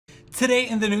Today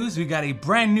in the news, we got a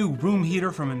brand new room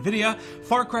heater from Nvidia,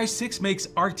 Far Cry 6 makes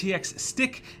RTX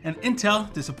stick, and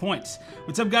Intel disappoints.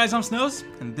 What's up guys, I'm Snows,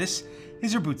 and this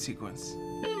is your boot sequence.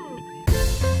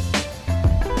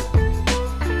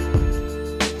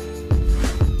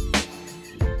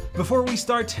 Before we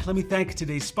start, let me thank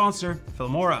today's sponsor,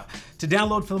 Filmora. To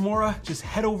download Filmora, just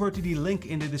head over to the link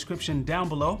in the description down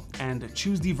below and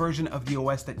choose the version of the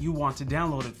OS that you want to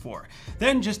download it for.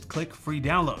 Then just click free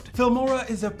download. Filmora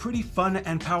is a pretty fun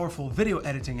and powerful video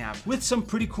editing app with some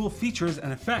pretty cool features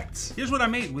and effects. Here's what I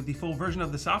made with the full version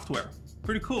of the software.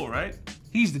 Pretty cool, right?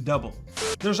 He's the double.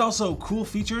 There's also cool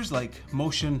features like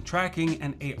motion tracking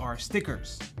and AR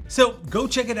stickers. So go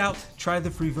check it out, try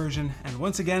the free version, and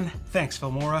once again, thanks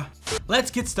Filmora.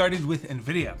 Let's get started with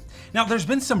Nvidia. Now there's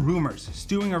been some rumors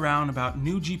stewing around about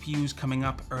new GPUs coming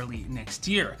up early next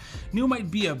year. New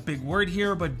might be a big word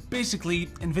here, but basically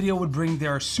Nvidia would bring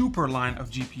their super line of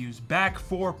GPUs back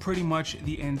for pretty much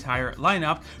the entire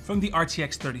lineup from the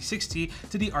RTX 3060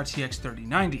 to the RTX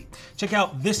 3090. Check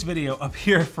out this video up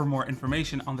here for more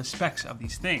information on the specs of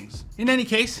these things. In any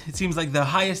case, it seems like the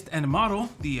highest end model,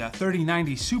 the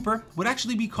 3090 Super, would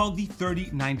actually be called the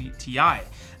 3090 Ti,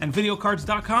 and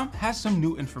videocards.com has some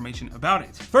new information about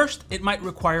it. First, it might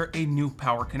require a new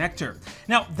power connector.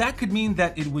 Now, that could mean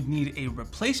that it would need a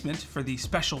replacement for the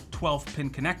special 12-pin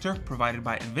connector provided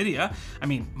by Nvidia. I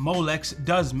mean, Molex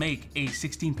does make a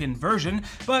 16-pin version,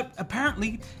 but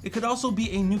apparently it could also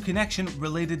be a new connection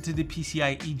related to the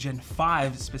PCIe Gen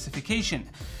 5 specification.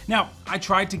 Now, I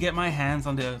tried to get my hands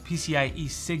on the PCIe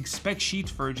SIG spec sheet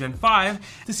for Gen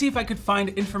 5 to see if I could find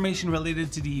information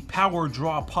related to the power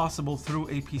draw possible through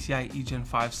a PCIe Gen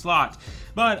 5 slot,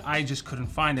 but I just couldn't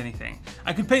find anything.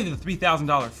 I could pay the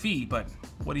 $3,000 fee, but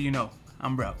what do you know?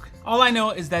 I'm broke. All I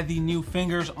know is that the new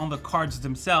fingers on the cards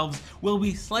themselves will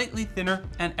be slightly thinner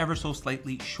and ever so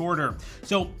slightly shorter.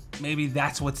 So maybe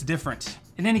that's what's different.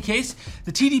 In any case,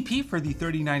 the TDP for the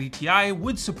 3090 Ti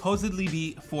would supposedly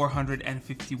be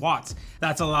 450 watts.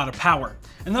 That's a lot of power.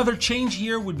 Another change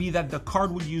here would be that the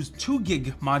card would use 2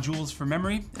 gig modules for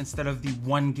memory instead of the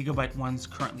 1 gigabyte ones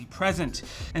currently present.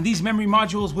 And these memory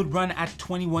modules would run at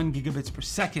 21 gigabits per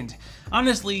second.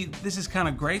 Honestly, this is kind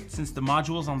of great since the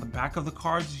modules on the back of the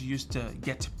cards used to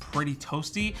get pretty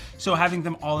toasty, so having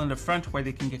them all in the front where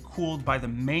they can get cooled by the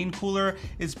main cooler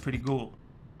is pretty cool.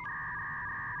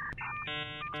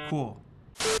 Cool.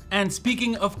 And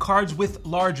speaking of cards with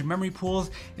large memory pools,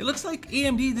 it looks like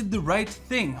AMD did the right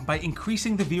thing by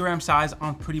increasing the VRAM size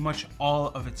on pretty much all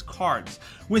of its cards.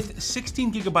 With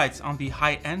 16 gigabytes on the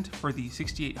high end for the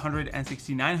 6800 and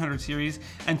 6900 series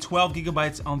and 12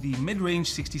 gigabytes on the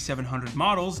mid-range 6700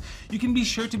 models, you can be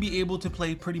sure to be able to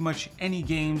play pretty much any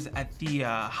games at the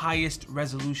highest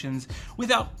resolutions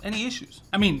without any issues.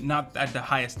 I mean, not at the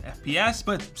highest FPS,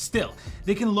 but still,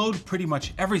 they can load pretty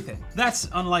much everything. That's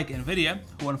unlike Nvidia,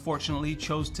 who unfortunately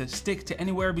chose to stick to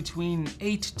anywhere between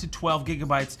 8 to 12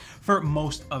 gigabytes for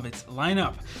most of its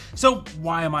lineup. So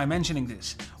why am I mentioning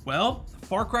this? Well,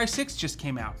 Far Cry 6 just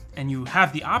came out, and you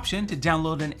have the option to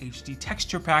download an HD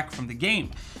texture pack from the game.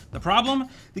 The problem?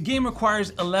 The game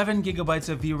requires 11 gigabytes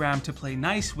of VRAM to play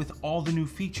nice with all the new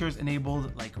features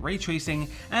enabled like ray tracing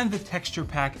and the texture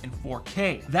pack in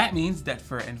 4K. That means that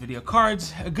for Nvidia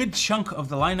cards, a good chunk of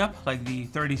the lineup, like the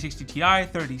 3060 Ti,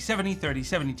 3070,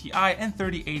 3070 Ti, and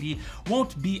 3080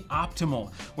 won't be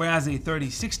optimal, whereas a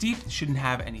 3060 shouldn't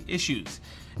have any issues.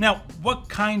 Now, what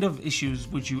kind of issues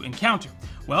would you encounter?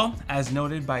 Well, as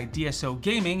noted by DSO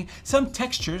Gaming, some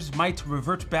textures might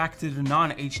revert back to the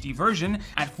non-HD version.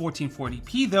 At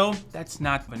 1440p though, that's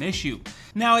not an issue.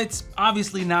 Now, it's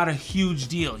obviously not a huge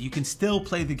deal, you can still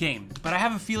play the game, but I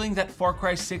have a feeling that Far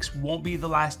Cry 6 won't be the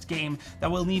last game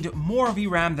that will need more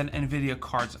VRAM than Nvidia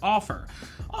cards offer.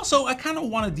 Also, I kind of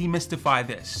want to demystify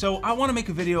this, so I want to make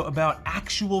a video about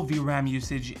actual VRAM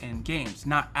usage in games,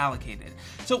 not allocated.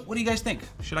 So what do you guys think?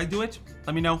 Should I do it?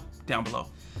 Let me know down below.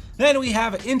 Then we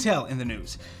have Intel in the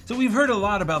news. So we've heard a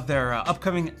lot about their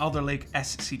upcoming Alder Lake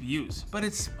S CPUs, but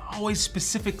it's always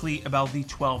specifically about the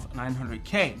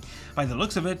 12900K. By the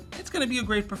looks of it, it's going to be a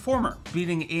great performer,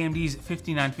 beating AMD's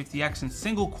 5950X in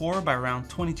single core by around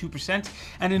 22%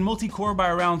 and in multi-core by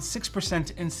around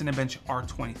 6% in Cinebench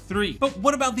R23. But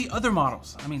what about the other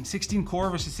models? I mean, 16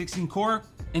 core versus 16 core,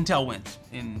 Intel wins,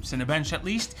 in Cinebench at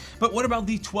least. But what about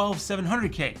the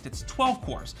 12700K? That's 12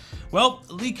 cores. Well,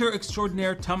 leaker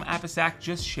extraordinaire Tom Vram Apisac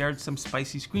just shared some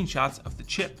spicy screenshots of the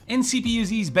chip. In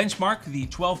CPUZ's benchmark, the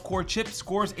 12-core chip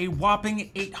scores a whopping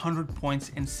 800 points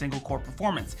in single-core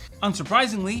performance.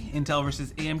 Unsurprisingly, Intel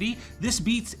versus AMD, this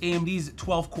beats AMD's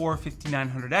 12-core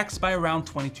 5900X by around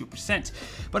 22%.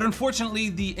 But unfortunately,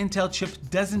 the Intel chip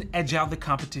doesn't edge out the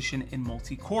competition in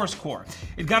multi-core score.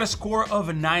 It got a score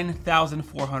of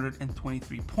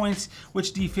 9,423 points,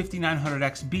 which the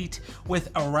 5900X beat with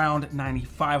around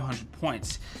 9,500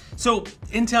 points. So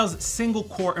Intel's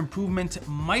single-core improvement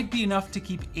might be enough to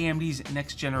keep AMD's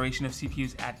next generation of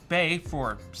CPUs at bay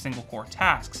for single-core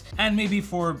tasks, and maybe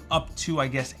for up to, I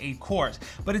guess, 8 cores,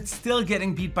 but it's still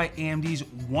getting beat by AMD's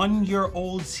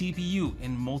 1-year-old CPU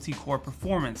in multi-core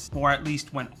performance, or at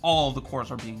least when all the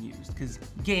cores are being used, because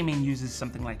gaming uses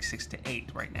something like 6 to 8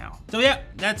 right now. So yeah,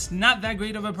 that's not that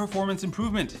great of a performance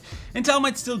improvement. Intel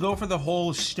might still go for the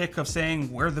whole shtick of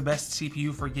saying we're the best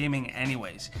CPU for gaming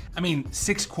anyways. I mean,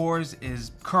 6 cores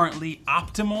is currently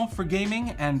optimal for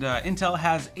gaming, and Intel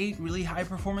has 8 really high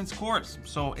performance cores,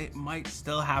 so it might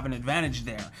still have an advantage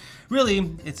there.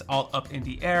 Really, it's all up in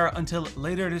the air until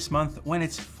later this month when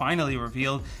it's finally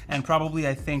revealed, and probably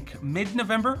I think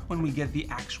mid-November when we get the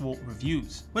actual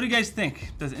reviews. What do you guys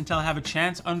think? Does Intel have a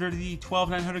chance under the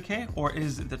 12900K, or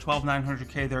is the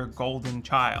 12900K their golden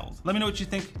child? Let me know what you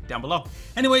think down below.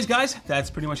 Anyways guys, that's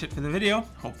pretty much it for the video.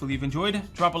 Hopefully you've enjoyed.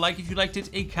 Drop a like if you liked it,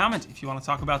 a comment if you want to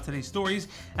talk about today's stories.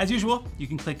 As usual, you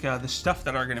can click the stuff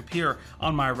that are going to appear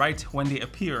on my right when they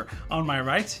appear on my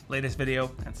right, latest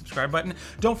video and subscribe button.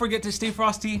 Don't forget to stay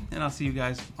frosty, and I'll see you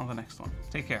guys on the next one.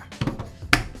 Take care.